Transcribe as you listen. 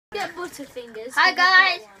Get Butterfingers. Hi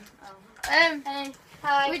guys. Hey.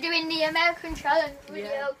 Hi. We're doing the American challenge video.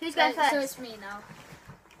 Yeah. Who's going first? So it's me now.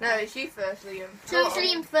 No, it's you first, Liam. So it's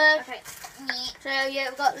Liam first. Okay. So yeah,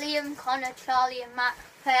 we've got Liam, Connor, Charlie, and Matt.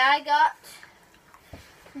 Okay, I got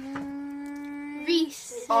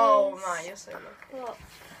Reese. Oh man, you're so lucky. what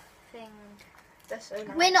thing? They're so nice.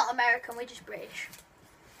 We're not American. We're just British.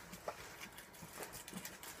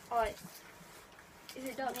 Alright. Is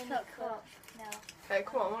it Dr. Chocolate? No. Okay,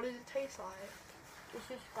 come on, what does it taste like? It's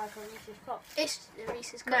just like a Reese's Cup. It's the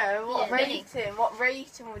Reese's cup. No, what Yeah, rating? What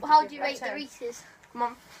rating would you How give do you that rate the 10? Reese's? Come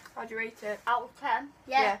on, how do you rate it? Out of 10?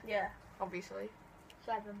 Yeah. Yeah. Obviously.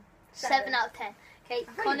 7. 7 out of 10. Okay, I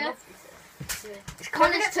thought you Connor. loved Reese's. Yeah. It's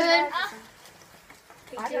Connor's turn.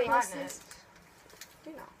 I don't like it.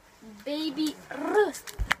 You know. Baby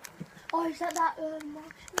Ruth. Oh, is that marshmallow?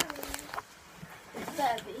 It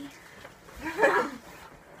better be.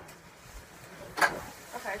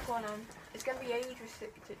 Okay, come on. It's going to be age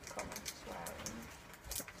restricted comments.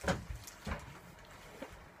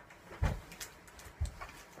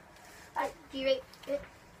 Do you rate it?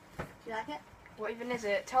 Do you like it? What even is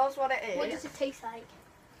it? Tell us what it is. What does it taste like?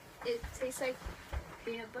 It tastes like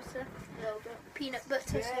peanut butter. A little bit. Peanut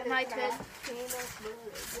butter, so my turn.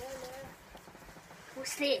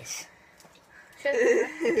 What's this?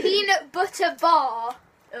 Peanut butter bar.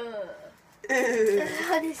 Oh,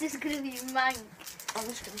 this is gonna be mank. I'm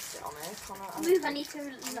just going to sit on it. Connor. Move, I need to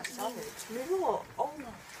not Savage. move. Move up. Oh.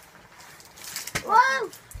 Whoa!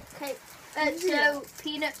 Okay, so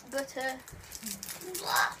peanut butter. Is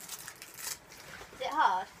it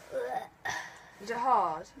hard? Is it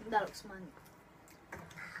hard? That looks mank.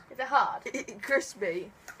 Is it hard? Crispy.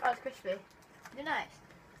 Oh, it's crispy. Is it nice?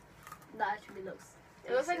 That actually looks.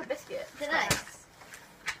 It looks like a biscuit. Is it Yeah. nice?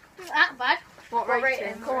 Not that bad. What What rating?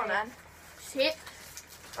 rating? Come on then. 6.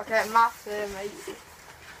 Okay, massive, mate.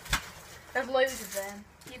 There's loads of them.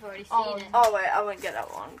 You've already seen Oh, it. oh wait, I won't get that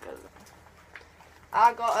one because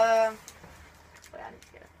I got Wait, I need to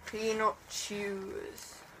get it. peanut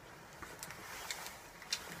chews.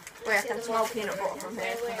 Wait, I can smell peanut butter from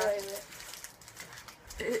here. Wait.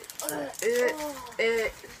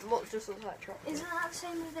 It looks just looks like chocolate. Isn't that the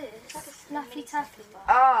same as this? Like a Laffy mini Taffy.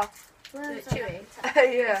 Ah, Where Is is it that?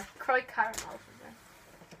 chewy? yeah. Croy caramel from there.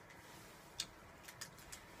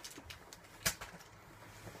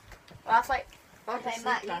 Well, that's like. That's Okay, a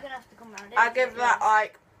Matt, sneaker. you're gonna have to come round. I give that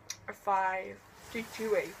like a 5. Too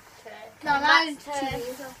chewy. Okay. No, mine's Matt's turn. chewy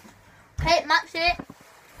as well. Okay, Matt's it.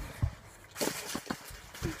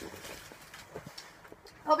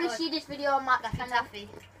 Probably see this video on Matt's channel.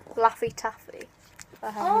 Laffy Taffy.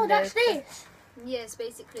 Oh, that's this. Yeah, it's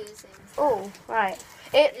basically the same. Oh, right.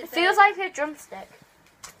 It Is feels it- like a drumstick.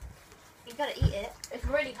 You gotta eat it. It's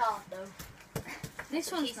really hard though.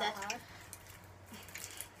 This What one's she not said. hard.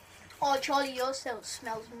 Oh, Charlie, yours still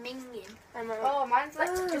smells minging. Oh, mine's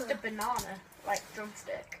like just a banana, like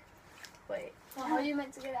drumstick. Wait. Well, how are you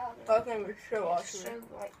meant to get out of it? I think we should It's so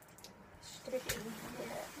like sticky. Yeah.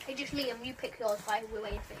 Hey, just Liam, you pick yours while we're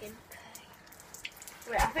waiting for him.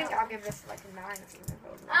 Wait, I think I'll give this like a 9 or something.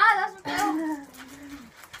 Ah, that's what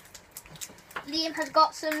Liam has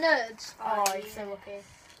got some nerds. Oh, he's so lucky.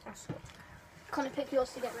 Connor, pick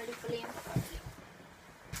yours to get ready for Liam.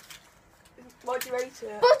 What'd you rate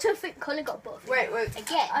it? Butterfinger. Connor got butterfinger. Wait.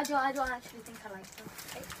 Again. I don't actually think I like them.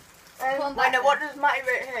 Come on Wait, back no, then. what does Matty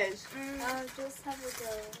rate his? I'll just have a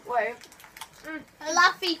go. Wait.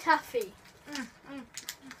 Laffy Taffy.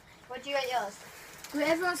 What do you rate yours? Wait,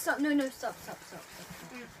 everyone stop. No, stop.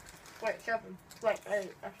 Wait, 7. Wait,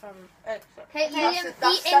 8. 7. 8. Okay, Liam,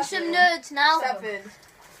 That's eat in some nerds now. 7.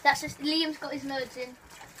 That's just Liam's got his nerds in.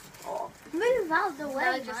 Oh. Move out the No, way,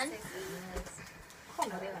 I just man. think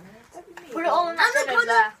Put it all on that I'm Connor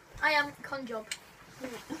there. I am con job.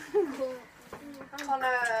 Connor.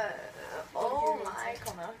 Oh my,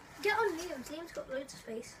 Connor. Get on Liam. Liam's got loads of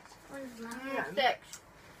space. Yeah. 6.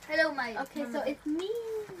 Hello, mate. Okay, so it's me.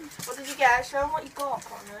 What did you get? Show him what you got,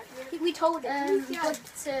 Connor. We told him.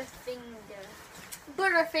 Butterfinger.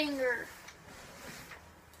 Butterfinger.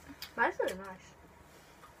 Mine's really nice.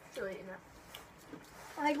 Still eating it.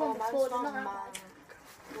 I had one before. They're not that mango. bad.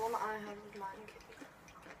 The one that I had was mango.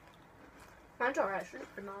 Mine's alright. It's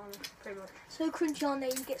just banana, pretty much. So crunchy on there.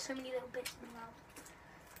 You get so many little bits in your mouth.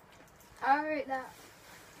 I rate that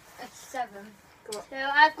a 7. Go on. So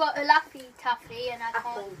I've got a Laffy Taffy and I got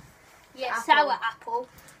Apple. yeah Apple. sour apple.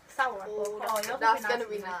 Sour apple. Oh, that's gonna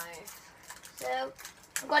be nice. So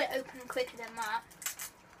I've got it open quicker than that.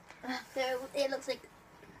 So it looks like.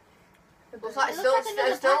 Looks like It it looks like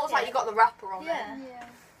still another looks like packet. you got the wrapper on Yeah. Yeah.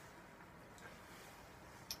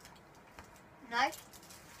 Nice.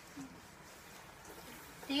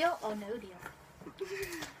 deal or no deal?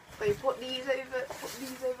 Wait, put these over here,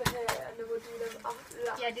 and then we'll do them after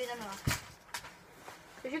that. Yeah, do them now.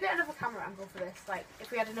 We should get another camera angle for this. Like,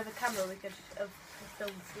 if we had another camera, we could have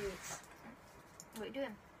filmed these. What are you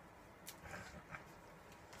doing?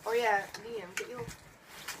 Oh yeah, Liam, get your.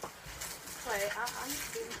 Wait, I need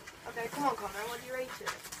to do. Okay, come on, Connor. What do you rate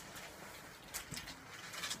it?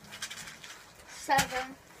 7.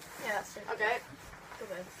 Yeah, that's it. Okay.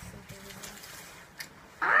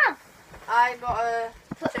 Ah! I got a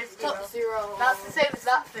Top top 0. That's the same as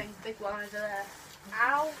that thing. Big one over there.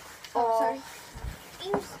 Ow. Oh, sorry.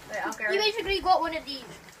 Wait, I'll go. You basically got one of these.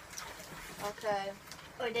 Okay.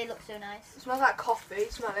 Oh, they look so nice. It smells like coffee.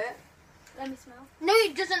 Smell it. Let me smell. No,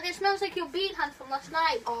 it doesn't. It smells like your bean hands from last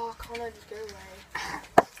night. Oh, Connor, just go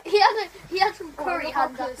away. He had some curry look how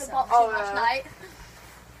hands close after that boxing is. last night.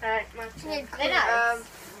 Alright, my Yeah, turn. they're nice.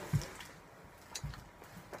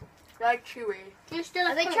 Like chewy. Do you still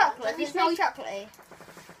have Are they curry chocolate? hands? They Let smell me chocolatey.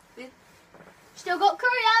 Still got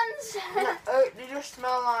curry hands. No, oh, they just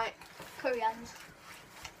smell like. Curry hands.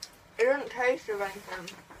 It doesn't taste of anything.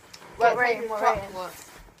 What Like, rating, what chocolate.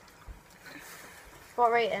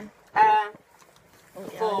 What rating?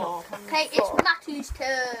 4. Okay, it's Matthew's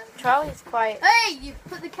turn. Charlie's quite. Hey, you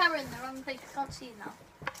put the camera in the wrong place. I can't see you now.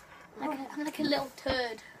 I'm like a little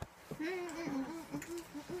turd.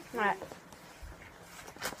 Right.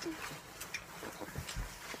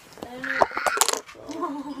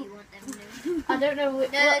 You want them new. I don't know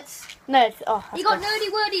which. Nerds. No, it's, oh. You got nerdy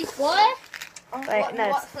wordies, boy. Wait, no.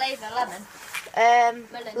 What flavour? Lemon.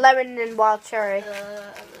 Melon. Lemon and wild cherry.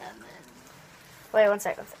 Lemon. Wait, one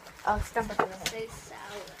sec. I'll stamp it in So here.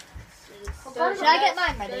 sour. So- Should I get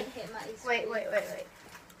mine ready? Wait.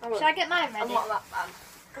 Should I get mine I'm ready? not that bad.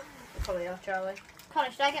 Probably are, Charlie.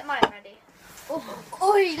 Connor, should I get mine ready?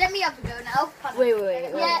 Oh, let me have a go now. Connor.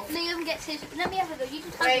 Wait. Yeah, Liam gets his. Let me have a go. You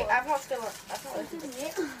just have Wait, one. I've not still. I've not listened.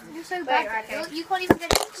 You're so Wait, bad. okay. You can't even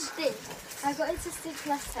get it to stick. I got it to stick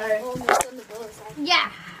last time. Oh. Almost on the bullseye.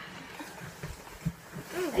 Yeah.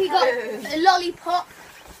 You got a lollipop.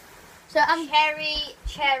 So I'm cherry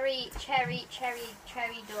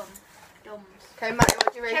dums. Okay, Matt,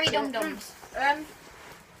 what do you rate Cherry it? dum dums. Cherry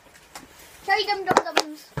Cherry dum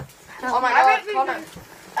dums. Oh my I god, rate Connor.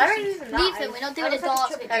 I rate these a Leave them. We're not doing a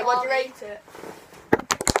dark. Okay, what do you rate it?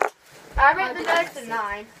 I rate the nerds a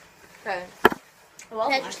 9. Okay.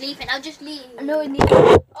 They're just leaving. I'll just leave. No, it needs.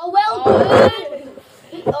 Oh, well done.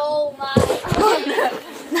 Oh my.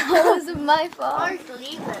 That wasn't my fault. I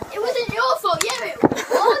believe it. It wasn't your fault. Yeah, it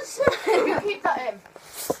was. You keep that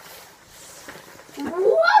in.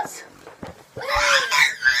 What?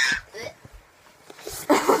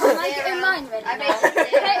 Am I getting mine ready? I now? made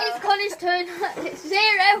it Okay, it's Connor's turn. It's 0.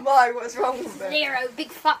 Why? What's wrong with it? 0. Big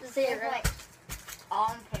fat 0.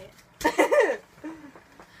 Armpit.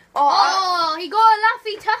 Oh, he got a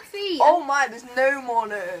Laffy Taffy. Oh my, there's no more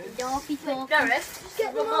nerds. Daffy Taffy. There is.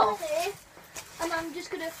 Get them out of here. And I'm just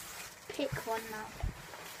going to pick one now.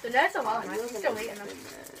 The nerds are well nice. You're still eating them.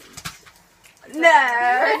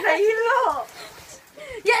 No, you lot.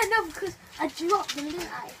 Yeah, no, because I dropped them, didn't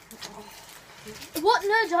I? What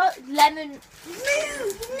nerds are lemon? Move!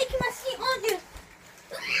 You're nicking my seat, aren't you?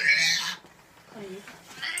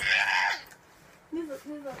 Move up.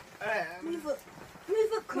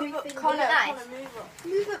 Move up, curry Move up, fingers. Connor. Nice. Connor, move up.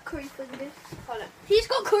 Move up, curry fingers. Connor. He's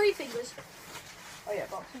got curry fingers. Oh yeah,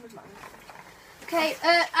 boxing was mine. Okay,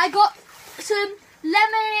 I got some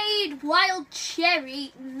lemonade wild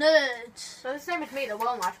cherry nerds. They're the same as me. They're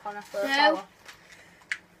well nice, Connor. For No.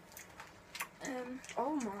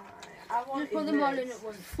 Oh my. I want Just put them all in at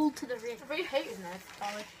once, full to the rim. I really hated nerds,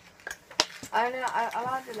 Charlie. I know. I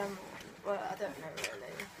like the lemon one, but I don't know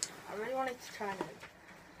really. I really wanted to try nerds.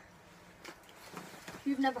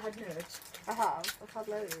 You've never had nerds. I have. I've had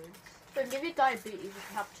loads. But give you diabetes if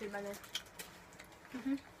you have too many.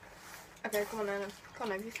 Mhm. Okay, come on, Anna. Come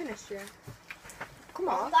on, have you finished yet? Come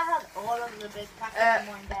on. I had all of the big packets in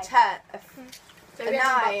one day. 10. So a we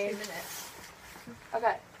have about 9. 2 minutes.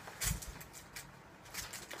 Okay.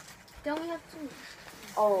 Don't we have 2?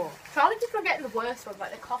 Oh. Charlie keeps on getting the worst ones,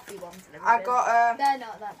 like the coffee ones and everything. I got They're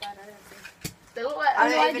not that bad, I don't think. They look like. I I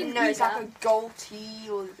don't even didn't know. eat It's like that. a gold tea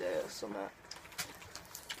or something.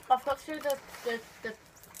 I've got through the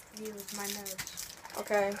view of my nose.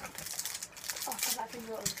 Okay. Oh, I think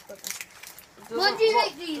a little bit. What do you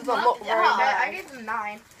like these, Doesn't Mark? look very I nice. gave them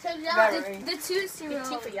 9. So Very. the 2 cereal.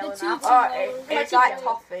 teeth are The yellow 2 now. Oh, cereal. it's like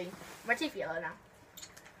toffee. My teeth are yellow now.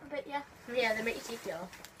 But yeah. Yeah, they make your teeth yellow.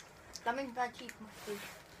 That means bad teeth must be.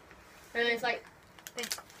 And it's like.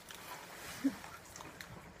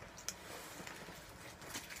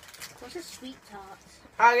 What's a sweet tart?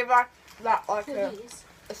 I'll give that like a Cookies.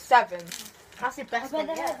 a 7. That's the I best bet thing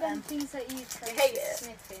they yet, like them then. things that you You hate it?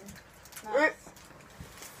 sniffing. Mm.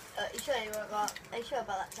 You sure you won't about? Are you sure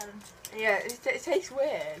about that, Kevin? Yeah, it tastes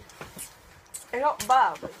weird. It's not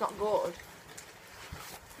bad, but it's not good.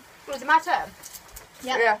 Was it my turn?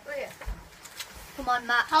 Yeah. Yeah. Oh, yeah. Come on,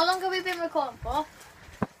 Matt. How long have we been recording for?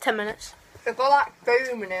 10 minutes. They've got like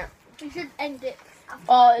boom in it. We should end it.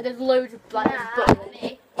 Oh, there's loads of black butter.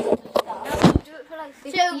 No, we'll do it for like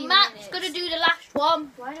 15 So Matt's minutes. gonna do the last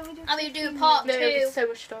one, Why don't we do and we do 15 part minutes? two. There's so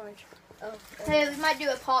much storage. Oh, So we might do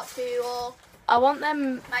a part 2, or I want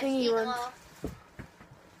them might thingy eat them ones.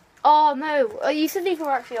 all. Oh no! You said these were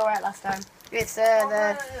actually alright last time. It's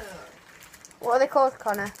What are they called,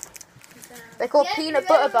 Connor? They're called Yeah, peanut you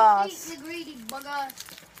butter ever bars. eat the greedy bugger.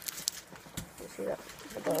 Let's see that.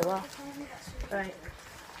 The butter bar. Right.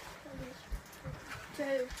 2.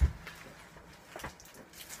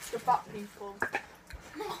 the fat people.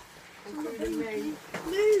 Including me.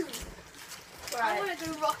 I Right. want to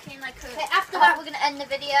go rocking like a... Okay, after that, we're gonna end the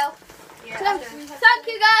video. Yeah. Thank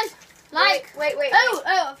you guys. Like. Wait. Oh,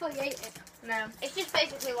 I thought you ate it. No. It's just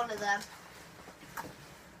basically one of them.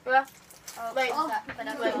 Yeah. Wait. Oh,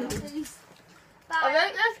 Wait. please. I Bye.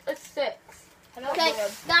 think there's a 6. Okay,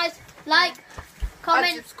 guys, like, And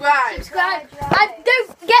comment, subscribe. subscribe, and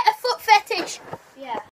don't get a foot fetish. Yeah.